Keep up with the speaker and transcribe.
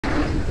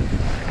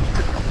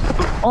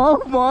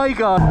Oh my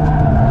god!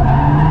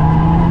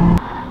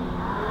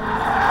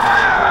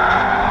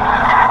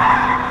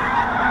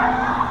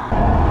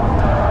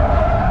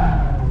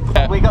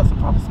 We got some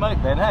proper smoke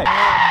then, hey?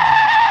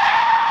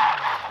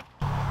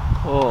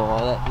 Oh,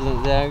 that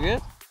looks damn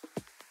good.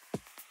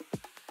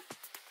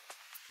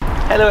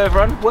 Hello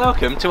everyone,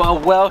 welcome to our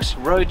Welsh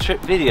road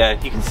trip video.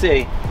 You can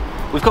see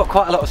we've got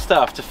quite a lot of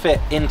stuff to fit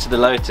into the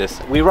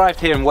Lotus. We arrived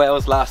here in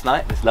Wales last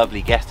night, this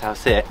lovely guest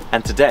house here,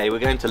 and today we're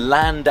going to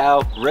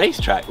Llandow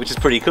racetrack, which is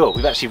pretty cool.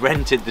 We've actually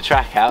rented the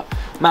track out.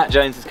 Matt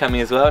Jones is coming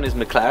as well in his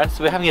Mclaren,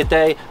 so we're having a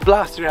day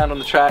blasting around on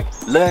the track,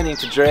 learning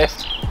to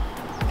drift.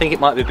 I think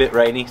it might be a bit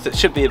rainy, so it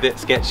should be a bit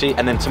sketchy,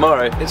 and then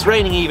tomorrow it's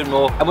raining even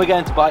more and we're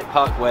going to Bike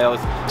Park Wales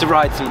to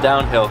ride some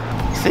downhill.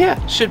 So yeah,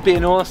 should be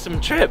an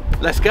awesome trip.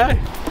 Let's go.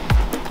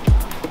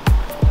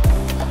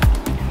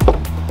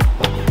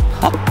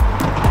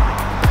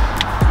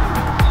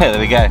 There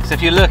we go. So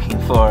if you're looking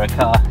for a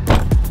car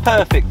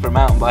perfect for a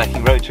mountain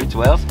biking road trip to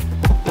Wales,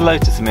 the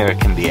Lotus Emira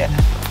can be it.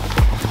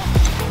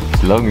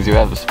 As long as you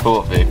have the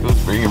sport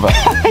vehicles, bring your bike.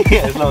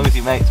 Yeah, as long as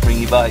your mates bring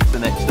your bikes the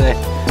next day.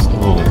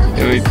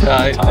 Very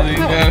tight.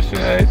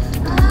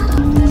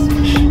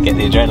 Get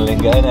the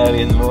adrenaline going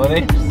early in the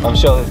morning. I'm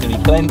sure there's going to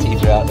be plenty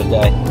throughout the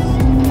day.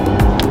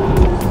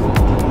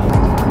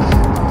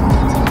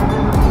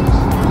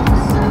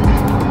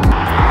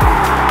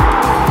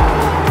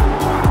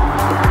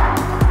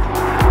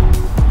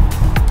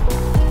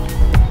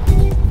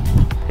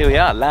 Here we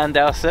are,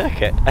 Llandow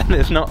Circuit, and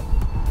there's not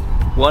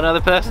one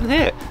other person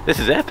here. This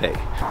is epic.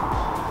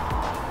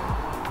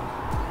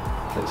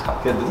 Looks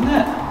quite good, doesn't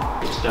it?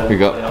 We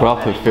got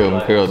proper film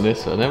crew on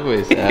this one, haven't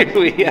we, Sam?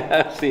 We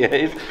have, see,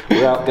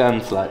 we're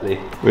outgunned slightly.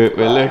 We're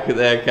look at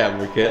their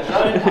camera kit. So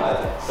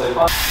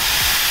 5,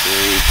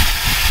 3,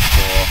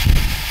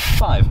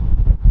 4, 5.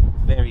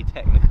 Very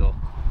technical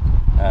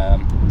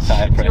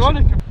tyre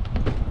pressure.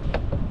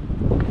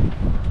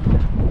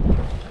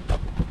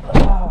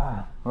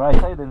 Right,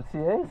 so then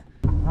CAs.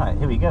 Right,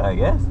 here we go, I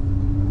guess.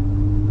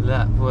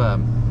 Lap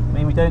worm. I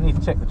mean, we don't need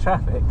to check the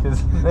traffic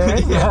because there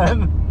is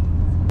none.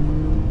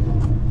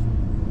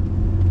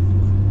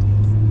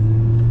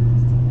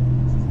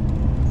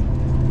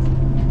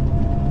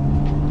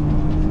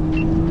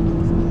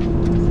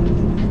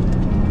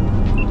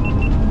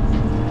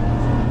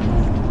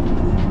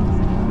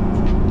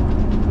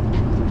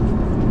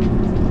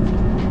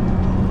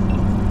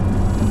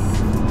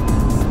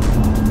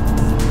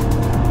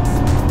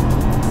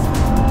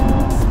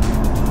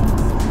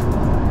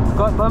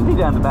 Quite bumpy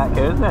down the back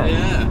here, isn't it?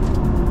 Yeah.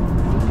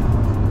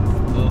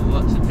 Oh,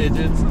 lots of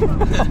pigeons.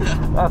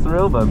 That's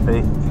real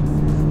bumpy.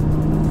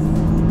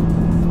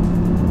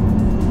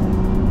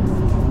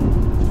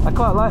 I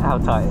quite like how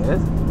tight it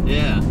is.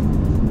 Yeah.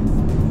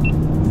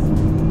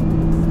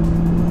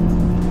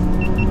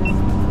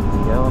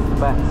 Go on the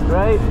back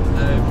straight.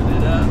 Open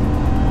it up.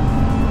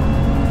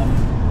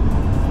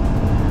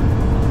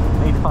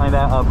 Need to find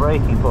out our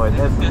braking point.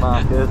 There's some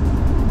markers.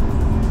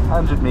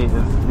 100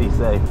 metres to be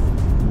safe.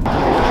 Yeah.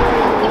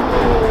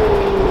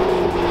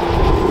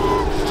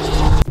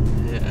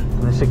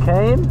 And the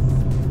chicane,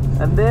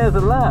 and there's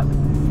a lap.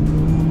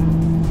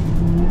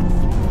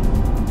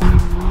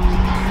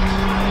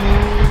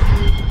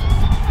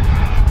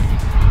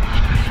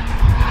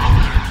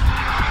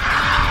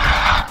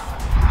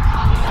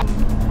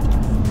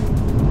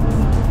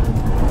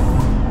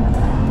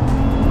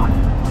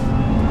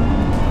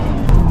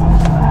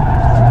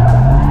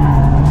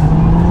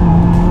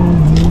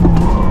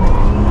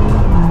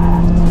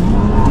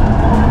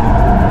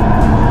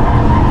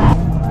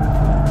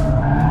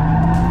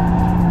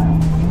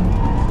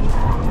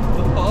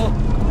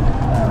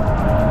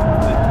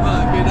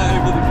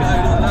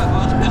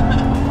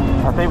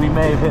 I think we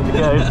may have hit the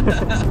code.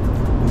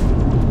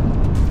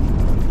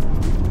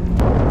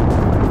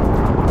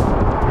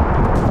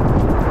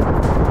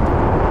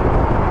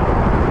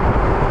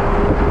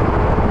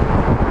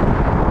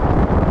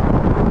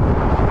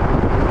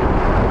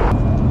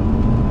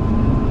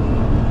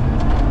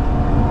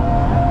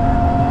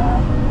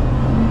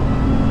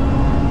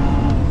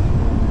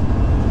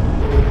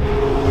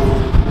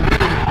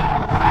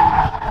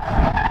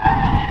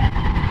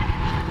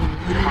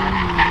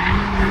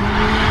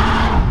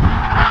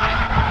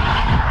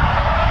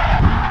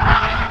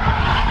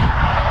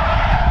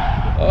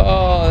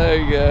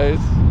 Goes.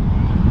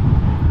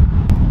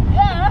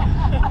 Yeah!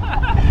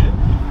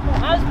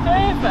 That's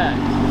perfect!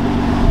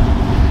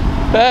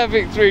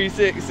 Perfect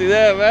 360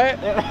 there, mate.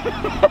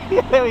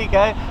 Yeah, there we go.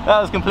 That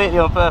was completely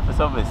on purpose,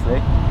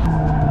 obviously.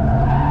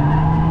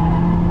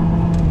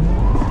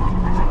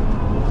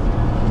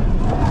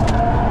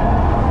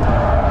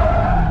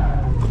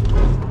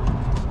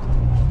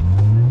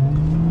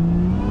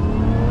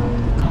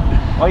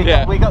 Well,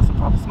 yeah. We got some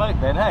proper smoke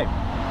then, hey?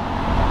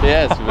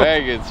 Yes,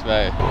 very good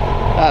smoke.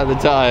 How are the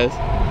tyres?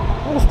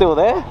 They're still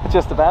there,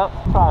 just about.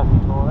 Try a few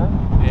more then.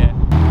 Yeah.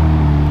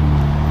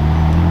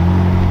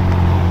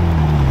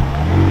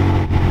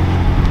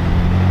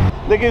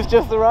 Look who's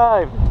just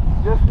arrived.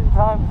 Just in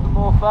time for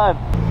more fun.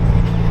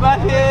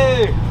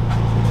 Matthew!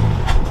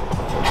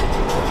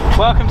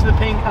 Welcome to the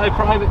Pinko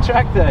Private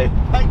Track Day.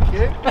 Thank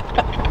you.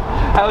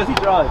 How was your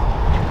drive?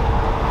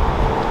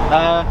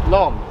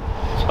 Long.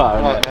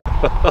 Right.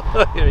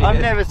 I've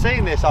never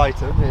seen this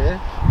item here.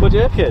 What do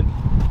you reckon?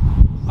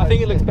 I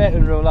think it looks better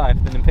in real life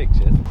than in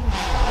pictures.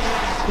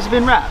 Has it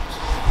been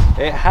wrapped?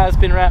 It has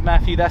been wrapped,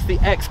 Matthew. That's the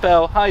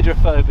Xpel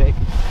hydrophobic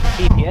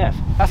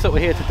EPF. That's what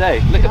we're here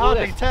today. Look at all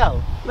this.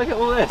 Tell. Look at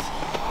all this.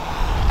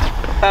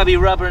 That'll be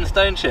rubber and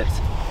stone chips.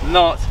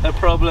 Not a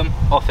problem.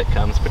 Off it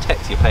comes.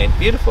 Protects your paint.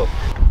 Beautiful.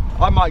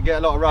 I might get a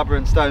lot of rubber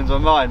and stones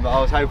on mine, but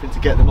I was hoping to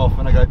get them off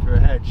when I go through a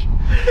hedge.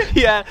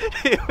 Yeah,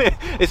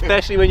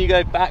 especially when you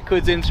go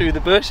backwards in through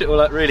the bush, it will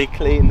like really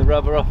clean the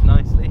rubber off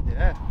nicely.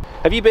 Yeah.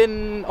 Have you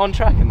been on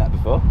track in that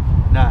before?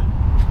 Nah.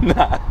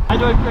 Nah. How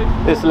do I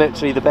go? This is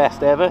literally the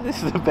best ever.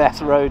 This is the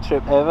best road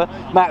trip ever.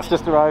 Matt's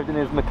just arrived in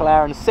his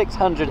Mclaren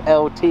 600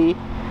 LT,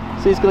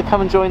 so he's going to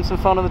come and join some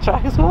fun on the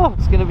track as well.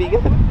 It's going to be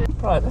good.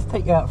 Right, let's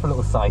take you out for a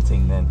little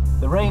sighting then.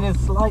 The rain is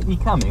slightly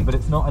coming, but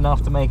it's not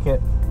enough to make it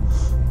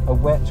a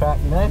wet track,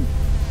 you know?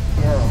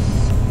 Yeah.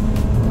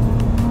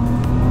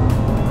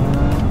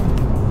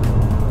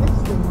 This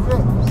thing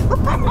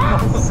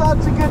rips. It's such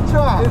a good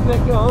track. Isn't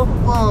it cool?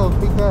 Whoa,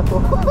 be careful.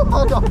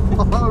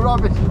 I'm a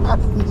rubbish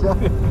passenger.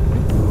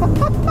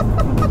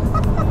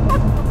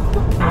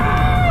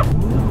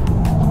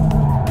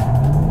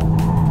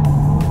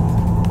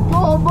 Go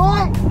on,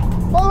 boy!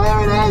 Oh,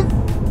 here it is!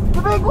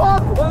 The big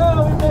one!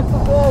 Oh, we missed the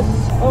bed.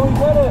 Oh, we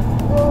got it.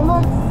 Oh,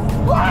 look!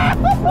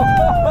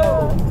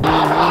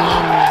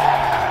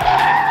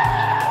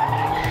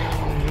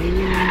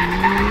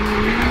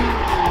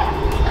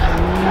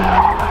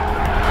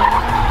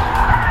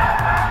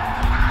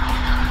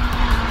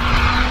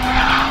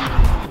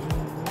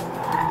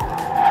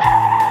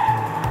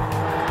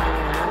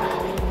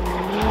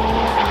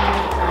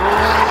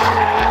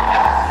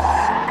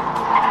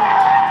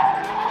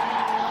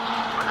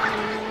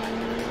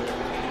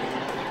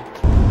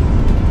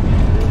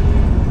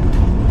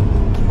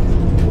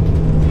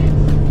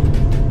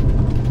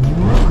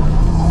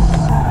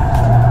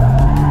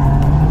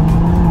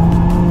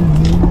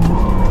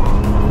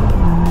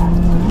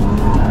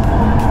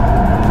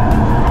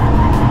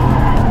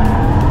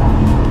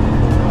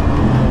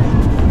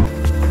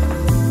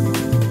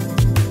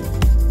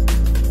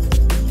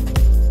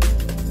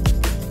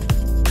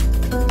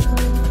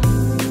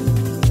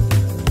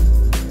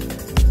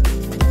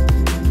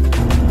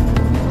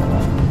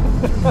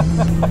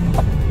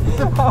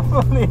 How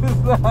funny is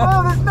that?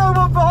 Oh, there's no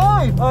one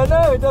behind! I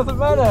know, it doesn't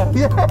matter.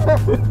 Yeah!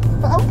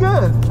 How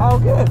good! How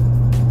good.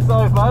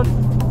 So fun.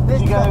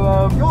 This You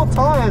go, your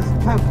tyres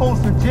can pull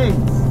some G's.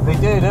 They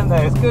do, don't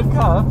they? It's a good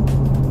car.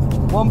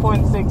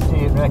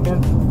 1.6G, I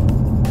reckon.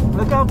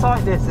 Look how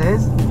tight this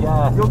is.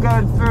 Yeah. You're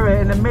going through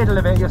it, in the middle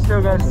of it, you're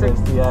still going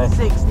 60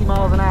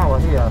 miles an hour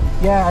here.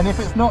 Yeah, and if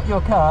it's not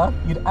your car,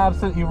 you'd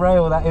absolutely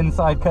rail that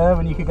inside curve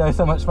and you could go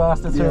so much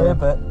faster through it,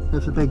 but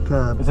it's a big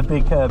curb. it's a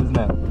big curve, isn't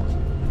it?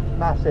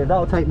 Massive,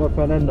 that'll take my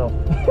front end off.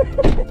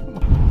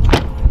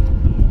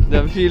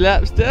 Another few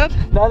laps, Dad?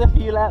 Another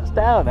few laps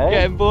down, eh?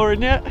 Getting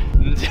boring yet?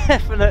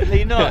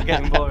 Definitely not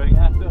getting boring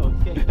at all.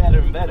 It's getting better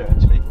and better,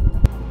 actually.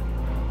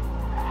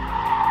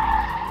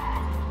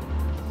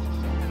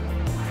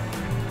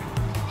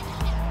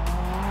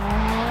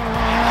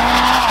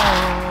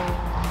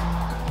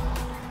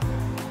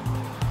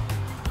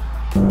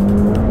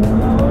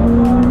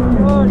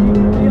 Oh, you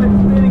can feel it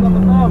spinning on the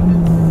bump.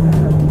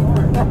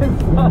 That's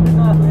so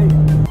lovely.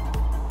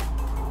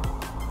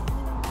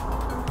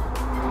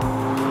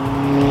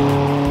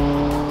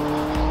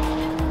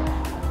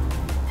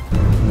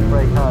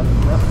 Brake hard.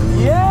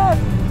 Yes!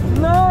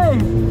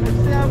 Nice! Let's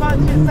see how much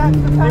it sacks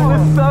the It power.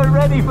 was so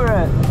ready for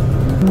it.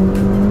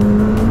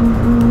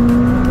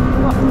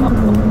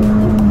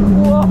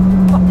 Whoa!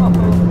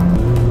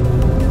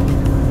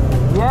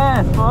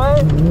 Yes,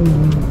 boy!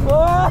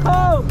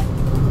 Whoa!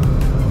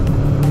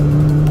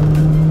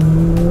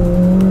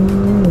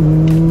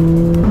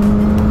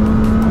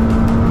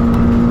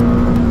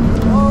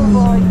 Oh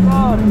my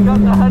god, we got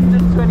the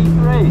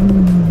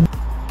 123.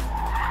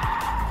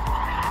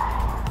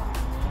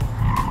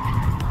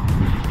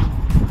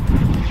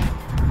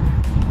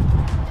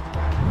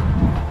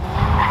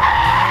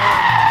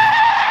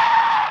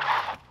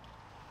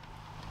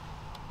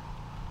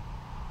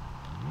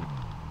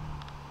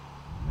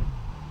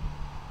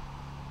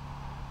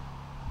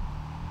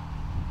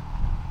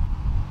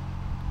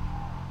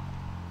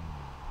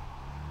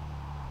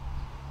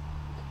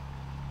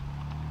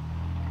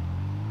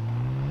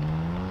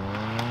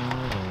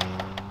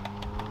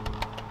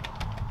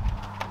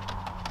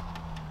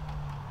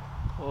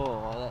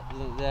 Oh, that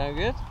looked damn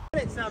good.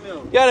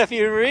 Samuel. You had a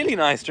few really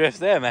nice drifts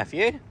there,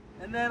 Matthew.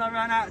 And then I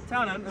ran out of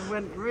talent and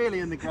went really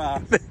in the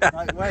grass.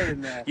 Like way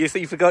in there. You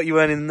forgot you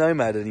weren't in the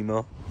Nomad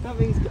anymore.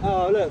 Something's.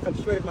 Oh, look, I've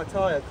shredded my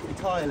tyre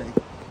entirely.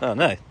 Oh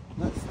no.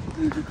 Let's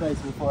leave the place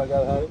before I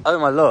go home. Oh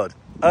my lord.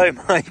 Oh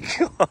my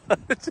god.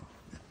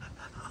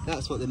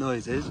 That's what the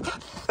noise is.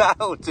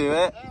 That'll do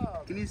it.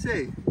 Can you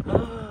see?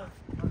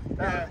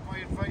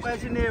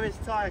 Where's your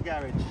nearest tyre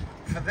garage?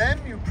 For them,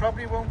 you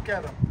probably won't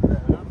get them.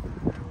 Fair enough.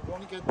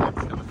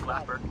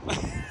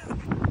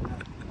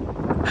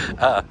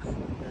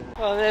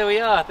 Well, there we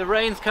are. The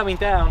rain's coming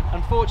down.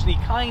 Unfortunately,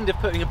 kind of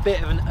putting a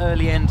bit of an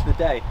early end to the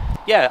day.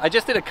 Yeah, I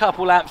just did a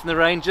couple laps in the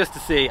rain just to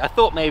see. I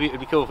thought maybe it would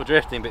be cool for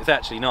drifting, but it's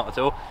actually not at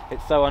all.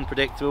 It's so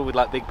unpredictable with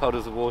like big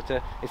puddles of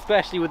water,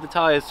 especially with the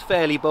tyres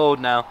fairly bald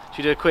now.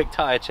 Should do a quick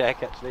tyre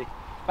check actually.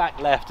 Back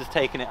left has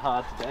taken it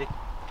hard today.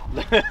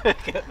 Look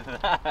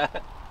at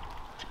that.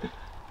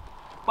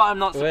 But I'm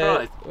not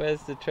surprised.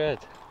 Where's the tread?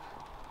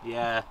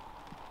 Yeah.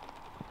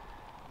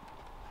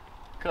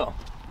 Cool.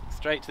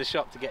 Straight to the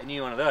shop to get a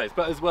new one of those,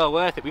 but it was well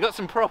worth it. We got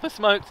some proper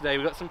smoke today,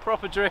 we got some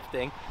proper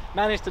drifting,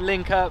 managed to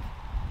link up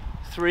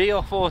 3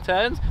 or 4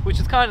 turns, which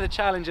is kind of the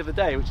challenge of the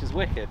day, which is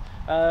wicked.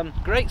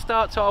 Great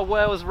start to our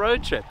Wales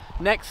road trip.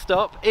 Next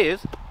stop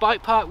is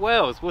Bike Park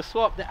Wales. We'll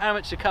swap the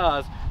amateur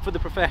cars for the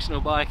professional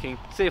biking,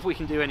 see if we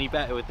can do any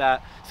better with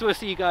that. So we'll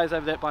see you guys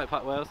over there at Bike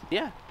Park Wales.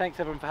 Yeah, thanks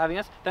everyone for having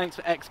us. Thanks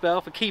for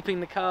Xpel for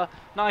keeping the car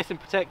nice and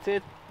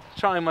protected.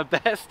 Trying my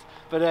best,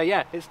 but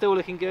yeah, it's still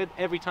looking good.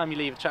 Every time you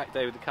leave a track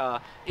day with the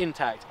car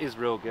intact is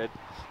real good.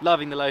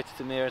 Loving the Lotus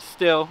Emira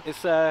still.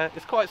 It's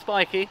quite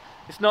spiky.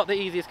 It's not the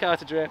easiest car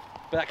to drift,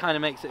 but that kind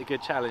of makes it a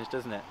good challenge,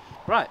 doesn't it?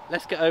 Right,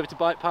 let's get over to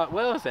Bike Park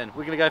Wales then.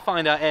 We're going to go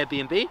find our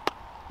Airbnb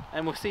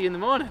and we'll see you in the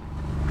morning.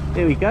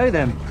 Here we go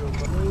then.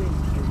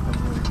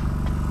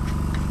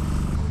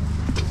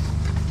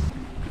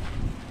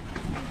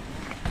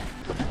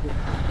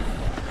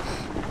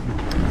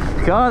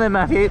 Come on then,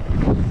 Matthew.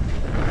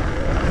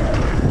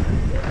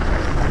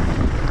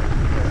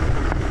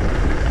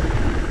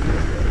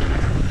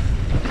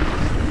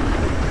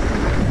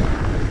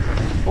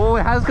 Oh,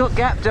 it has got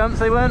gap jumps,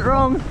 they weren't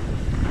wrong.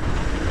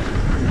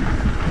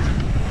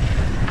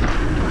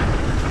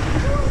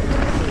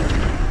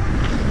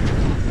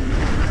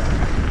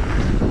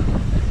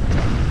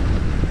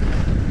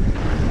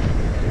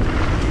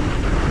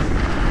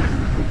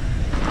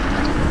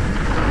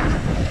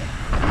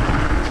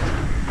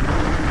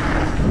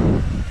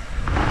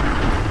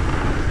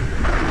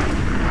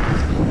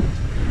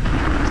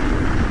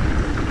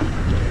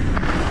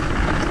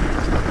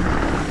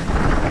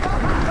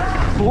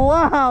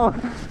 Wow!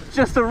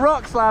 Just a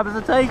rock slab as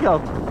a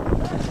takeoff.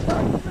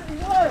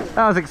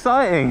 That was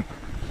exciting.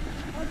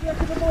 How do you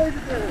reckon the boys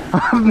are doing?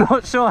 I'm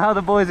not sure how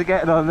the boys are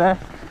getting on there.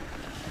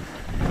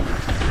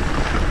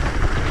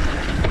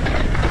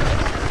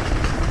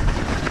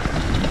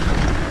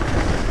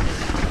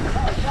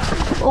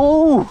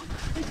 Oh!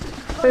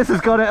 This has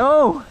got it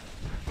all!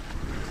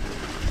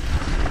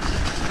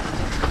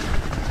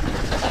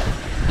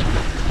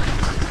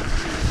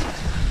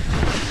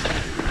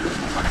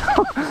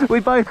 We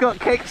both got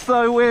kicked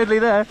so weirdly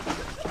there.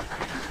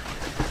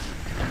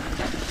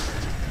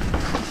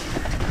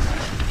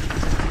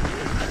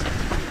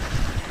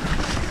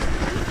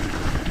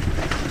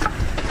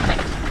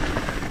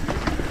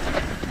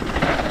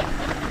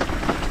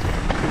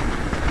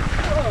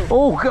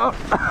 Oh god!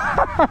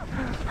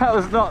 That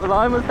was not the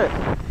line, was it?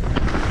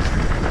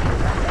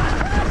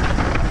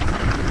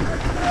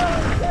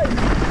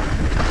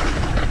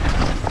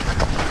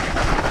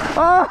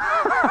 Oh!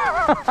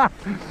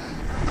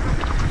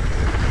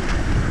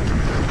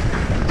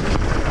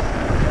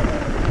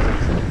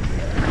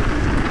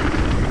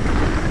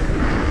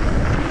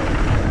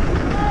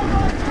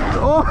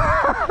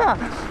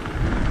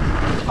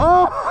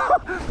 Oh!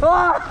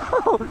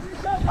 Oh!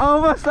 I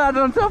almost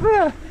landed on top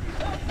here.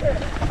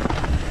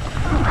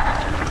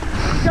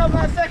 Jump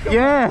that second.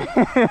 Yeah.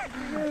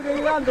 You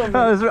really land on me.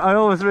 I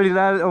almost really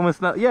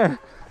landed. Yeah.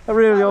 I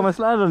really almost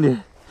landed on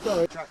you.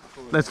 Sorry.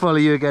 Let's follow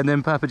you again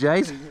then, Papa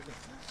J's.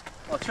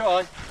 I'll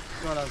try.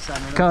 Well done,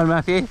 Sam. Come on,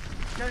 Matthew.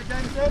 Go,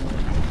 Jameson.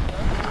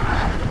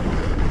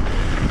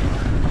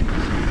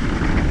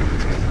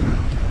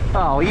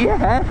 Oh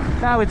yeah.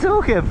 Now we're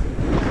talking.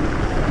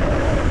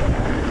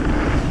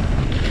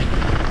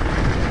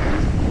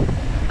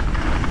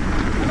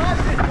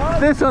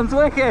 This one's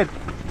wicked.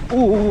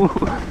 Ooh,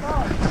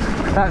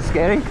 that's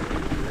scary.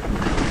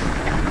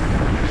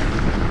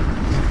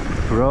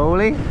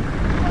 Rolly.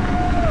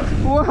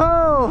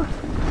 Whoa!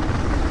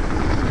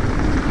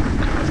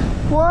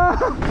 Whoa!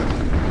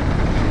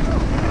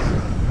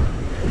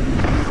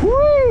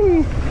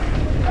 Whee!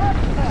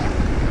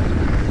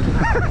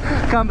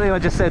 Can't believe I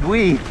just said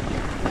wee.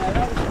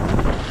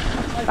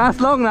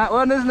 That's long, that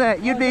one, isn't it?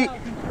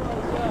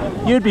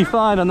 You'd be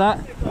fine on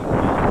that.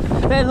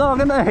 They're long,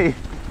 aren't they?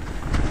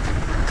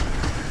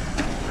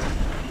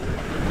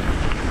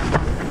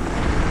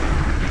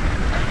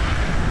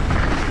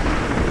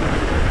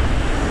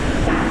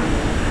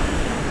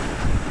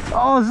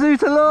 Oh,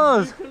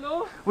 Zootalaws!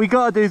 We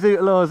gotta do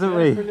Zootalaws, haven't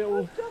we?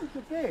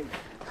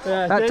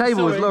 Yeah, that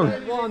table was long.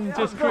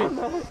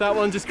 That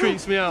one just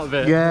creeps me out a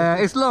bit. Yeah,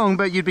 it's long,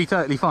 but you'd be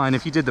totally fine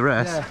if you did the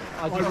rest.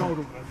 Yeah,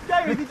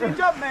 David, did you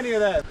jump many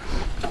of them?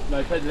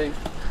 No pedaling.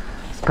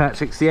 It's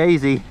Patrick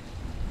Ciazi.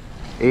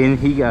 In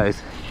he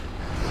goes.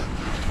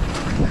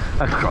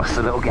 Across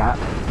the little gap.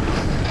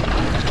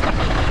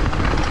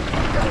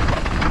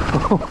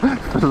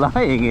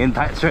 Flying in,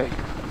 Patrick.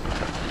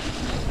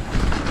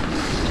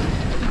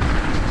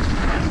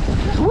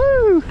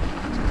 Woo!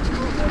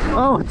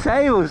 Oh,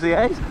 tables,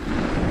 yes.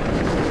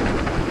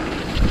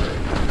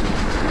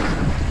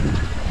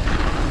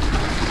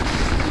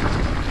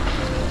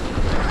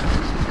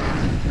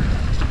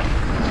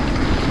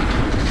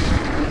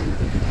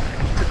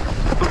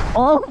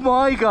 Oh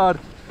my god!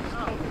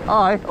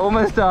 I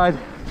almost died.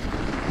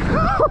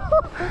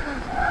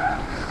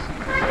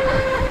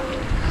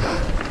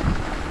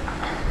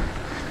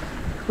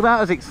 Well, that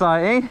was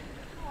exciting.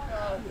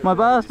 My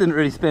bars didn't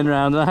really spin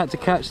around and I had to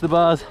catch the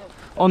bars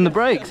on the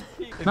brakes.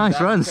 Nice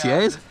run,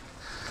 Sies.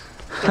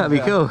 That'd be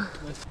cool.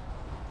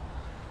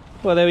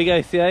 Well, there we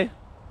go, Sies.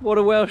 What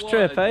a Welsh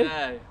trip,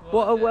 eh?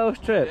 What a Welsh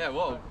trip. Yeah,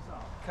 what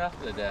a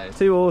couple of days.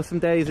 2 awesome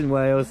days in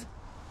Wales.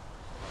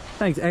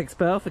 Thanks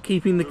Xpel for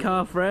keeping the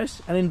car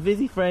fresh and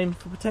Invisiframe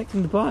for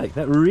protecting the bike.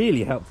 That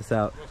really helped us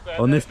out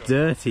on this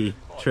dirty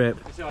trip.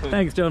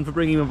 Thanks John for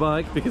bringing my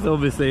bike, because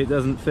obviously it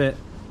doesn't fit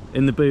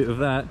in the boot of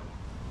that.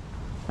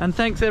 And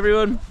thanks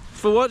everyone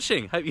for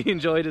watching. Hope you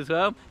enjoyed as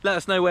well. Let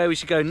us know where we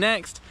should go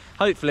next.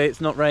 Hopefully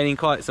it's not raining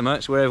quite so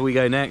much wherever we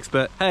go next,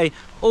 but hey,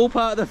 all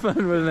part of the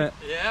fun, wasn't it?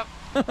 Yep.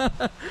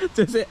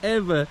 Does it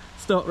ever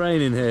stop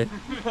raining here?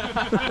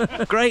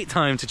 Great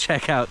time to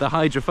check out the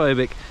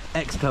hydrophobic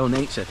Xpel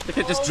nature. Look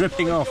at it just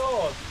dripping off.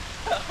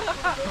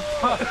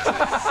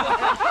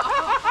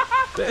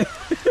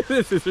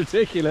 This is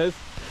ridiculous.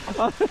 I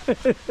don't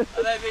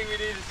think we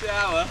need a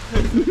shower.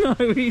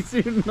 No, we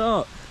do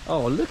not.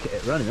 Oh, look at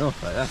it running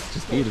off. Like, that's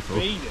just beautiful.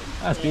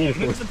 That's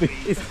beautiful.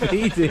 It's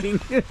speeding.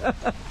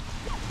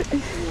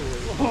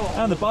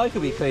 And the bike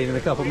will be clean in a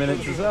couple of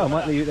minutes as well.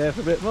 Might leave it there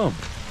for a bit more.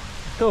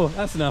 Cool,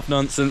 that's enough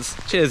nonsense.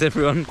 Cheers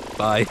everyone.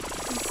 Bye.